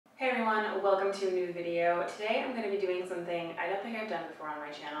everyone, welcome to a new video. Today I'm going to be doing something I don't think I've done before on my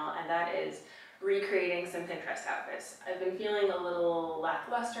channel, and that is recreating some Pinterest outfits. I've been feeling a little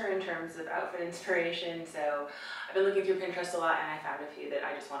lackluster in terms of outfit inspiration, so I've been looking through Pinterest a lot and I found a few that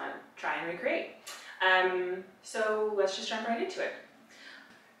I just want to try and recreate. So let's just jump right into it.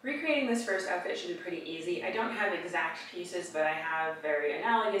 Recreating this first outfit should be pretty easy. I don't have exact pieces, but I have very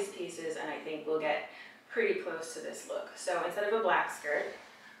analogous pieces, and I think we'll get pretty close to this look. So instead of a black skirt,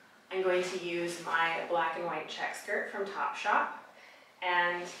 I'm going to use my black and white check skirt from Topshop,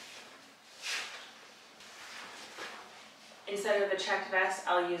 and instead of a checked vest,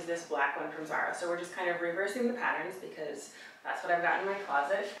 I'll use this black one from Zara. So we're just kind of reversing the patterns because that's what I've got in my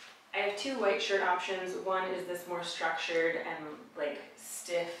closet. I have two white shirt options. One is this more structured and like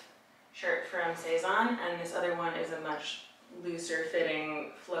stiff shirt from Sézane, and this other one is a much looser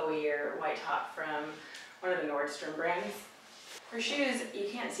fitting, flowier white top from one of the Nordstrom brands. For shoes, you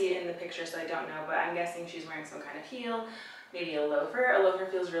can't see it in the picture, so I don't know, but I'm guessing she's wearing some kind of heel, maybe a loafer. A loafer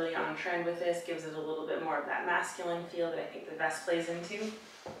feels really on trend with this, gives it a little bit more of that masculine feel that I think the vest plays into.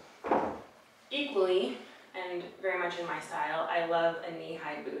 Equally, and very much in my style, I love a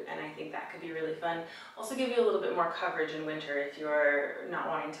knee-high boot, and I think that could be really fun. Also give you a little bit more coverage in winter if you're not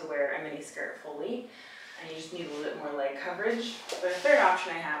wanting to wear a mini skirt fully, and you just need a little bit more leg coverage. But a third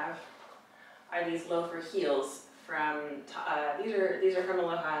option I have are these loafer heels from, these are from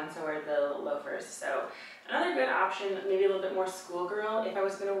Aloha, and so are the loafers. So another good option, maybe a little bit more schoolgirl. If I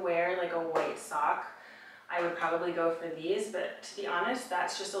was gonna wear like a white sock, I would probably go for these, but to be honest,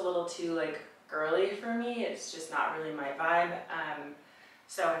 that's just a little too like girly for me. It's just not really my vibe.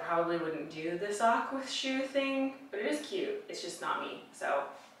 So I probably wouldn't do the sock with shoe thing, but it is cute. It's just not me. So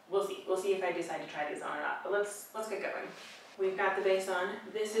we'll see. We'll see if I decide to try these on or not, but let's get going. We've got the base on.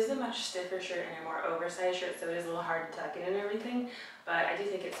 This is a much stiffer shirt and a more oversized shirt, so it is a little hard to tuck in and everything, but I do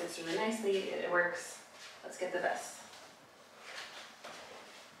think it sits really nicely. It works. Let's get the vest.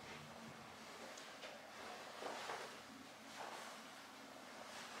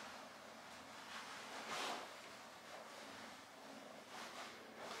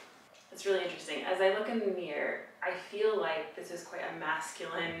 It's really interesting. As I look in the mirror, I feel like this is quite a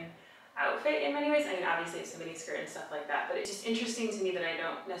masculine outfit in many ways. I mean, obviously it's a mini skirt and stuff like that, but it's just interesting to me that I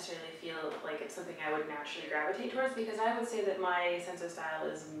don't necessarily feel like it's something I would naturally gravitate towards, because I would say that my sense of style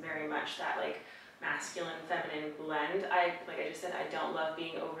is very much that like masculine feminine blend. Like I just said, I don't love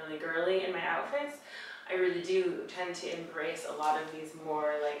being overly girly in my outfits. I really do tend to embrace a lot of these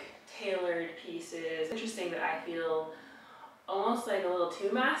more like tailored pieces. It's interesting that I feel almost like a little too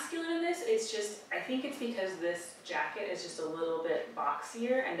masculine in this. It's just, I think it's because this jacket is just a little bit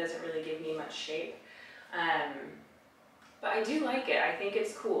boxier and doesn't really give me much shape. But I do like it. I think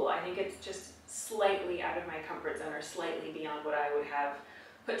it's cool. I think it's just slightly out of my comfort zone or slightly beyond what I would have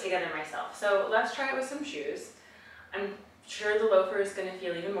put together myself. So let's try it with some shoes. I'm sure the loafer is going to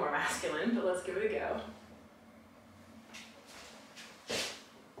feel even more masculine, but let's give it a go.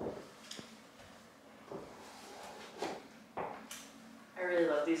 I really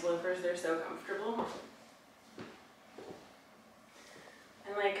love these loafers. They're so comfortable.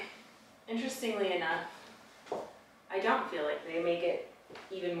 And like, interestingly enough, I don't feel like they make it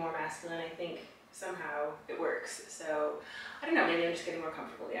even more masculine. I think somehow it works. So I don't know, maybe I'm just getting more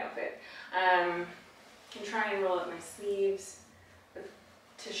comfortable with the outfit. Can try and roll up my sleeves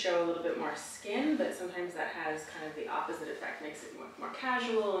to show a little bit more skin, but sometimes that has kind of the opposite effect, makes it more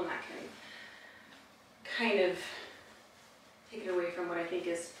casual, and that can kind of take it away from what I think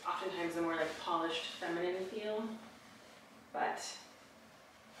is oftentimes a more like polished feminine feel, but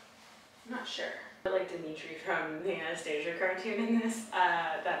I'm not sure. I like Dimitri from the Anastasia cartoon in this.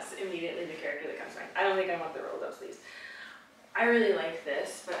 That's immediately the character that comes to mind. I don't think I want the rolled up sleeves. I really like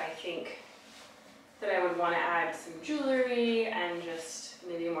this, but I think that I would want to add some jewelry and just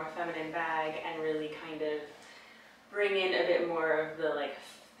maybe a more feminine bag and really kind of bring in a bit more of the like,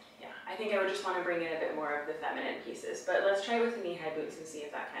 I think I would just want to bring in a bit more of the feminine pieces, but let's try with the knee-high boots and see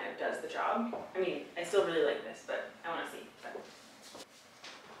if that kind of does the job. I mean, I still really like this, but I want to see.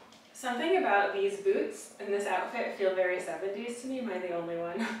 Something about these boots and this outfit feel very 70s to me. Am I the only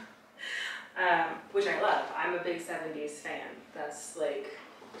one? Which I love. I'm a big 70s fan. That's like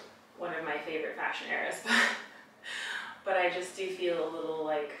one of my favorite fashion eras. But I just do feel a little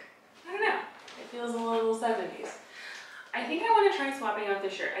like, I don't know, it feels a little 70s. I think I want to try swapping out the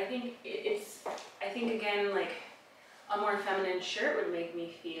shirt. I think again, like a more feminine shirt would make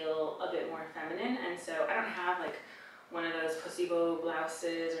me feel a bit more feminine, and so I don't have like one of those pussy bow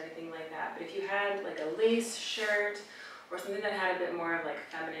blouses or anything like that, but if you had like a lace shirt or something that had a bit more of like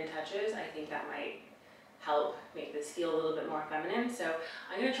feminine touches, I think that might help make this feel a little bit more feminine. So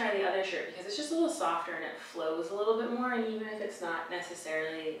I'm gonna try the other shirt because it's just a little softer and it flows a little bit more, and even if it's not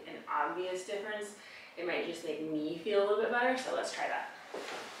necessarily an obvious difference, it might just make me feel a little bit better. So let's try that.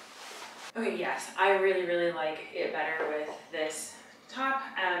 Okay, yes, I really like it better with this top.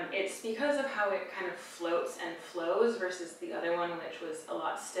 It's because of how it kind of floats and flows versus the other one, which was a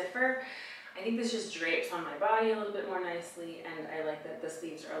lot stiffer. I think this just drapes on my body a little bit more nicely, and I like that the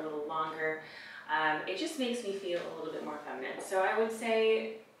sleeves are a little longer. It just makes me feel a little bit more feminine. So I would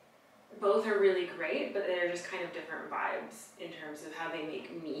say both are really great, but they're just kind of different vibes in terms of how they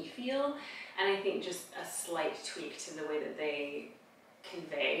make me feel. And I think just a slight tweak to the way that they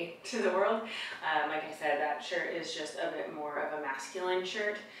convey to the world. Like I said, that shirt is just a bit more of a masculine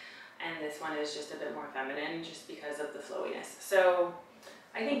shirt, and this one is just a bit more feminine just because of the flowiness. So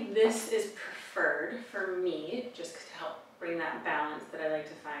I think this is preferred for me, just to help bring that balance that I like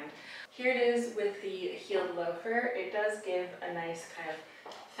to find. Here it is with the heeled loafer. It does give a nice kind of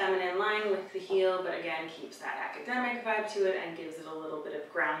feminine line with the heel, but again keeps that academic vibe to it and gives it a little bit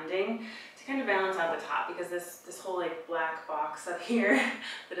of grounding to kind of balance out the top, because this whole like black box up here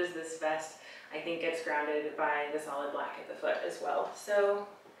that is this vest, I think gets grounded by the solid black at the foot as well. So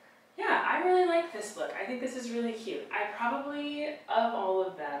yeah, I really like this look. I think this is really cute. I probably, of all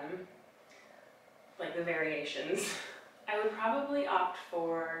of them, like the variations, I would probably opt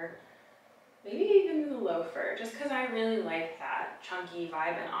for maybe even the loafer, just because I really like that chunky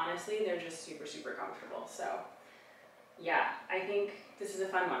vibe, and honestly, they're just super comfortable. So yeah, I think this is a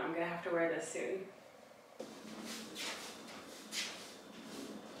fun one. I'm gonna have to wear this soon.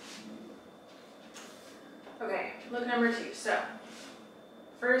 Okay, look number 2. So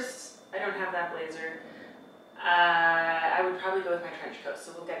first, I don't have that blazer. I would probably go with my trench coat,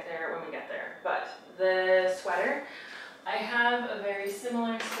 so we'll get there when we get there. But the sweater, I have a very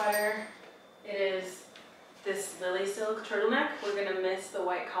similar sweater. It is this Lily Silk turtleneck. We're gonna miss the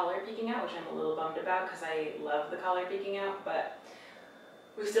white collar peeking out, which I'm a little bummed about because I love the collar peeking out, but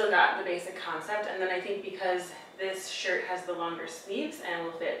we've still got the basic concept. And then I think because this shirt has the longer sleeves and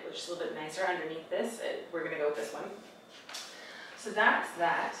will fit, which is a little bit nicer underneath this, we're gonna go with this one. So that's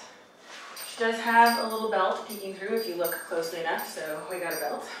that. She does have a little belt peeking through if you look closely enough, so we got a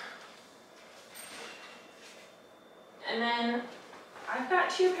belt. And then I've got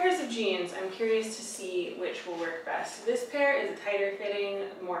 2 pairs of jeans. I'm curious to see which will work best. This pair is a tighter fitting,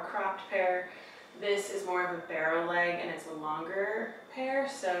 more cropped pair. This is more of a barrel leg and it's a longer pair,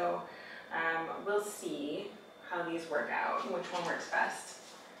 so we'll see how these work out and which one works best.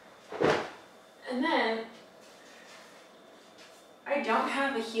 And then I don't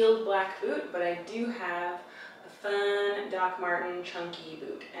have a heeled black boot, but I do have a fun Doc Marten chunky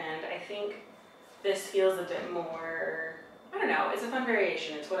boot, and I think this feels a bit more, I don't know, it's a fun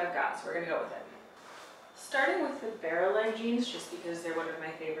variation. It's what I've got, so we're gonna go with it. Starting with the barrel leg jeans, just because they're one of my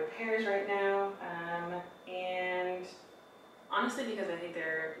favorite pairs right now, and honestly because I think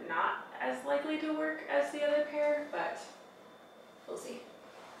they're not as likely to work as the other pair, but we'll see.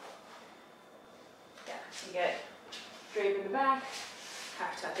 Yeah, you get drape in the back,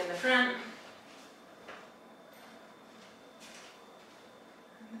 half tuck in the front.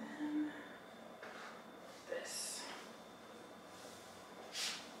 And then this.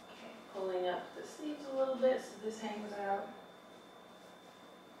 Okay, pulling up the sleeves a little bit so this hangs out.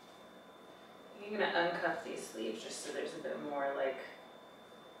 I'm gonna uncuff these sleeves just so there's a bit more like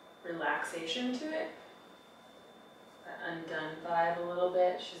relaxation to it. That undone vibe a little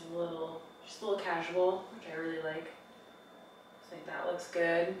bit. She's a little casual, which I really like. I think that looks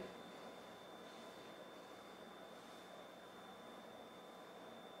good.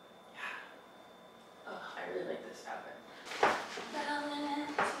 Yeah. Oh, I really like this outfit.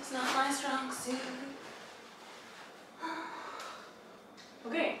 Balance is not my strong suit.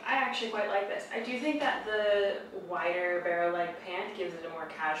 Okay, I actually quite like this. I do think that the wider barrel leg pant gives it a more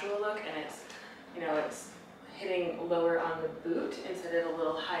casual look, and it's, you know, it's hitting lower on the boot instead of a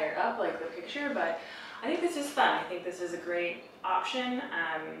little higher up like the picture, but I think this is fun. I think this is a great option.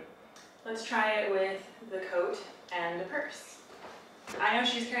 Let's try it with the coat and the purse. I know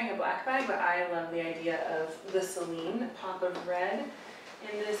she's carrying a black bag, but I love the idea of the Celine pop of red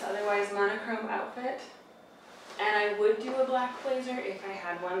in this otherwise monochrome outfit. And I would do a black blazer if I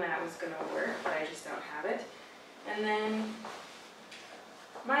had one that was gonna work, but I just don't have it. And then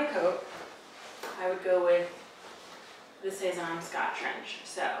my coat, I would go with the Saison Scott Trench.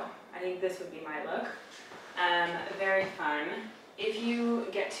 So I think this would be my look. Very fun. If you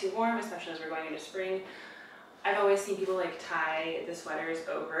get too warm, especially as we're going into spring, I've always seen people like tie the sweaters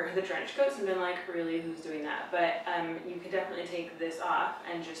over the trench coats and been like, really, who's doing that? But you can definitely take this off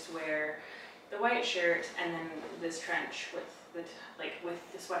and just wear the white shirt and then this trench with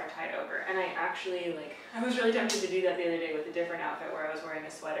the sweater tied over. And I was really tempted to do that the other day with a different outfit where I was wearing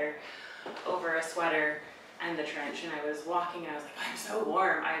a sweater over a sweater and the trench, and I was walking and I was like, I'm so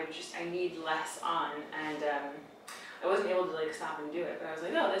warm, I need less on, and I wasn't able to like stop and do it, but I was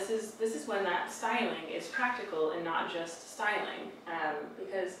like, oh, this is when that styling is practical and not just styling,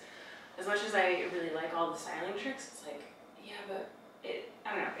 because as much as I really like all the styling tricks, it's like, yeah, but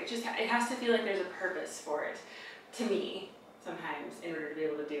I don't know, it has to feel like there's a purpose for it, to me, sometimes, in order to be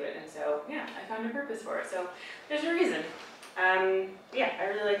able to do it, and so, yeah, I found a purpose for it, so there's a reason. Yeah, I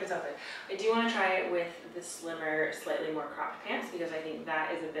really like this outfit. I do want to try it with the slimmer, slightly more cropped pants, because I think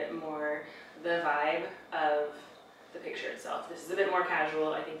that is a bit more the vibe of the picture itself. This is a bit more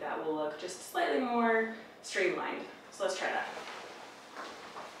casual. I think that will look just slightly more streamlined. So let's try that.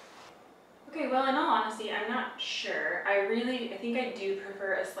 Okay, well, in all honesty, I'm not sure. I think I do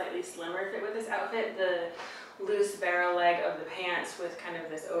prefer a slightly slimmer fit with this outfit. The loose barrel leg of the pants with kind of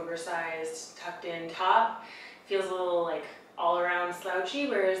this oversized tucked in top feels a little like all around slouchy,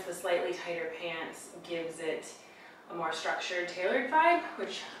 whereas the slightly tighter pants gives it a more structured, tailored vibe,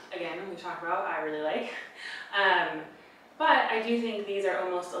 which again, we talked about, I really like. But I do think these are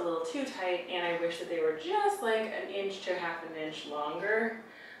almost a little too tight, and I wish that they were just like an inch to half an inch longer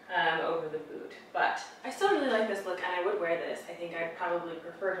over the boot. But I still really like this look, and I would wear this. I think I'd probably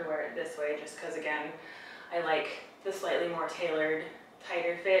prefer to wear it this way, just because again, I like the slightly more tailored,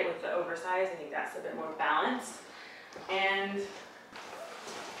 tighter fit with the oversized. I think that's a bit more balanced. And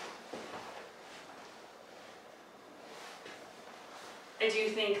I do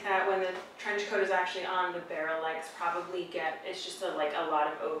think that when the trench coat is actually on, the barrel legs probably it's just a lot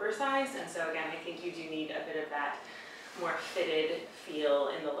of oversized, and so again, I think you do need a bit of that more fitted feel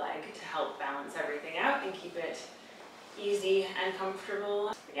in the leg to help balance everything out and keep it easy and comfortable.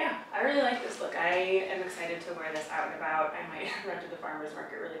 But yeah, I really like this look. I am excited to wear this out and about. I might run to the farmer's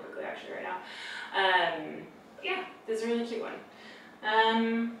market really quickly actually right now. Yeah, this is a really cute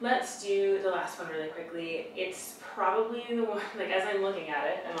one. Let's do the last one really quickly. It's probably the one, as I'm looking at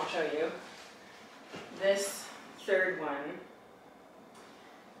it, and I'll show you, this third one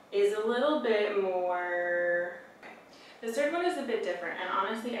is a little bit more, this third one is a bit different, and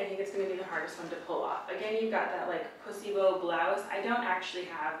honestly, I think it's going to be the hardest one to pull off. Again, you've got that pussy bow blouse. I don't actually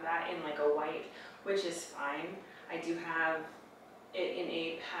have that in a white, which is fine. I do have it in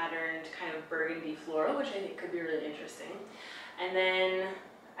a patterned kind of burgundy floral, which I think could be really interesting. And then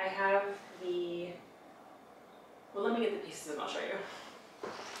I have well, let me get the pieces and I'll show you.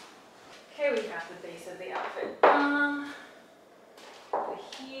 Okay, we've got the base of the outfit done. The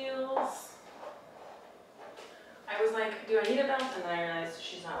heels. I was like, do I need a belt? And then I realized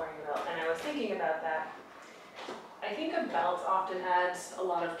she's not wearing a belt. And I was thinking about that. I think a belt often adds a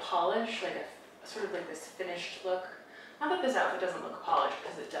lot of polish, sort of this finished look. Not that this outfit doesn't look polished,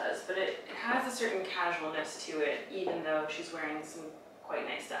 because it does, but it has a certain casualness to it, even though she's wearing some quite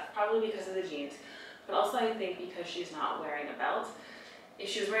nice stuff, probably because of the jeans, but also I think because she's not wearing a belt. If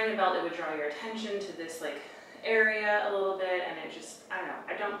she was wearing a belt, it would draw your attention to this area a little bit, and it just, I don't know,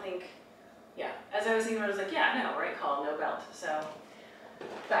 I don't think, yeah, as I was thinking, I was like, yeah, no, right call, no belt, so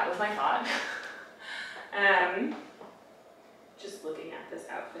that was my thought. Just looking at this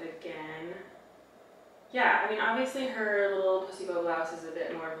outfit again. Yeah, I mean, obviously her little pussy bow blouse is a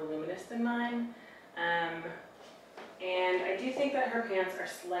bit more voluminous than mine. And I do think that her pants are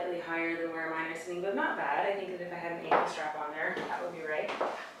slightly higher than where mine are sitting, but not bad. I think that if I had an ankle strap on there, that would be right.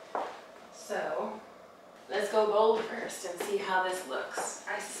 So, let's go bold first and see how this looks.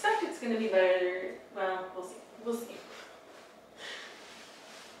 I suspect it's going to be better. Well, we'll see. We'll see.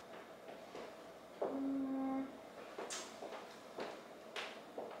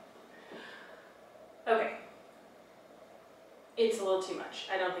 Okay, it's a little too much.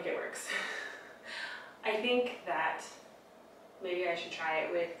 I don't think it works. I think that maybe I should try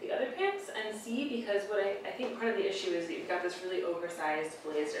it with the other pants and see, because what I think part of the issue is that you've got this really oversized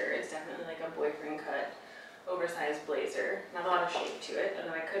blazer. It's definitely like a boyfriend cut oversized blazer. Not a lot of shape to it,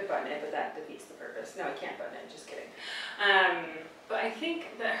 although I could button it, but that defeats the purpose. No, I can't button it, just kidding. But I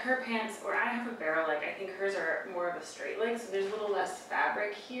think that her pants, or I have a barrel leg, I think hers are more of a straight leg, so there's a little less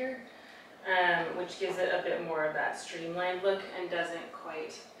fabric here. Which gives it a bit more of that streamlined look and doesn't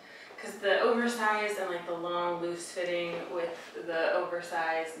quite, because the oversized and the long loose fitting with the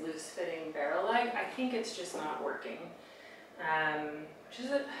oversized loose fitting barrel leg, I think it's just not working. Which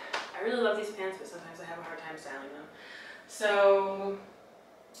is I really love these pants, but sometimes I have a hard time styling them. So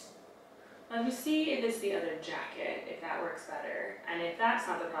let me see if it's the other jacket, if that works better. And if that's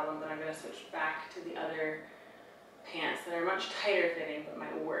not the problem, then I'm going to switch back to the other pants that are much tighter fitting but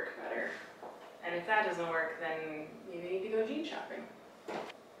might work better. And if that doesn't work, then you need to go jean shopping.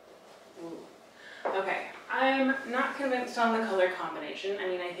 Ooh. Okay, I'm not convinced on the color combination. I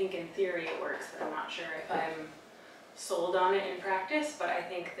mean, I think in theory it works, but I'm not sure if I'm sold on it in practice, but I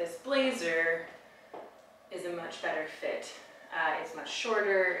think this blazer is a much better fit. It's much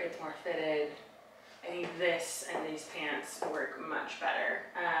shorter, it's more fitted. I think this and these pants work much better.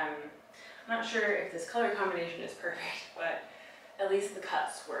 I'm not sure if this color combination is perfect, but at least the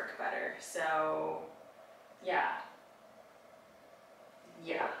cuts work better. So yeah,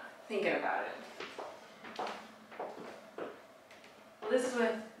 thinking about it. Well, this is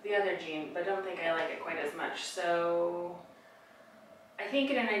with the other jean, but I don't think I like it quite as much. So I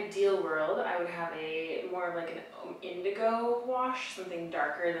think in an ideal world, I would have a more of like an indigo wash, something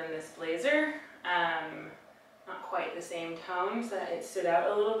darker than this blazer. Not quite the same tone, so that it stood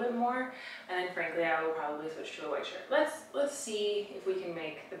out a little bit more. And then frankly, I will probably switch to a white shirt. Let's see if we can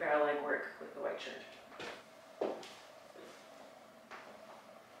make the barrel leg work with the white shirt.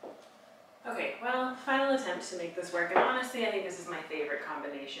 Okay, well, final attempt to make this work, and honestly, I think this is my favorite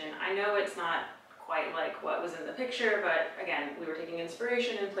combination. I know it's not quite like what was in the picture, but again, we were taking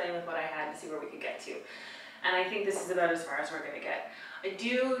inspiration and playing with what I had to see where we could get to. And I think this is about as far as we're gonna get. I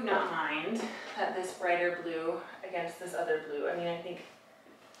do not mind that this brighter blue against this other blue. I mean, I think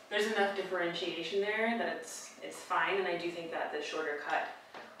there's enough differentiation there that it's fine, and I do think that the shorter cut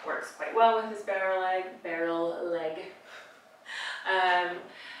works quite well with this barrel leg.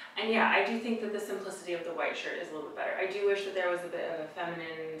 And yeah, I do think that the simplicity of the white shirt is a little bit better. I do wish that there was a bit of a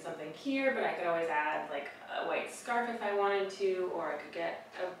feminine something here, but I could always add like a white scarf if I wanted to, or I could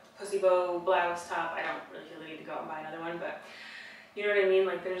get a pussy bow blouse top. I don't really feel the need to go out and buy another one, but you know what I mean?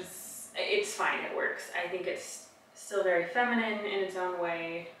 Like it's fine, it works. I think it's still very feminine in its own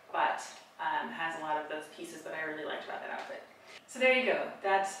way, but has a lot of those pieces that I really liked about that outfit. So there you go.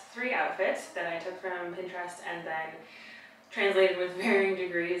 That's 3 outfits that I took from Pinterest and then translated with varying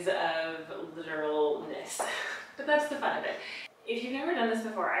degrees of literalness. But that's the fun of it. If you've never done this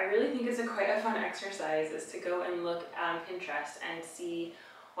before, I really think it's quite a fun exercise is to go and look on Pinterest and see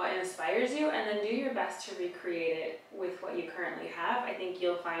what inspires you and then do your best to recreate it with what you currently have. I think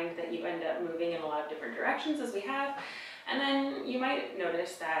you'll find that you end up moving in a lot of different directions as we have. And then you might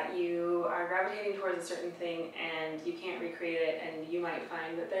notice that you are gravitating towards a certain thing and you can't recreate it, and you might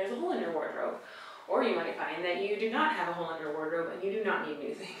find that there's a hole in your wardrobe. Or you might find that you do not have a hole in your wardrobe and you do not need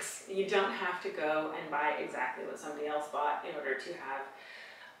new things. You don't have to go and buy exactly what somebody else bought in order to have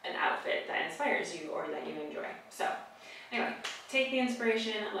an outfit that inspires you or that you enjoy. So anyway, take the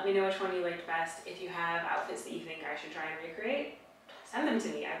inspiration, let me know which one you liked best. If you have outfits that you think I should try and recreate, send them to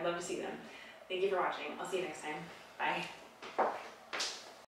me. I'd love to see them. Thank you for watching. I'll see you next time. Bye.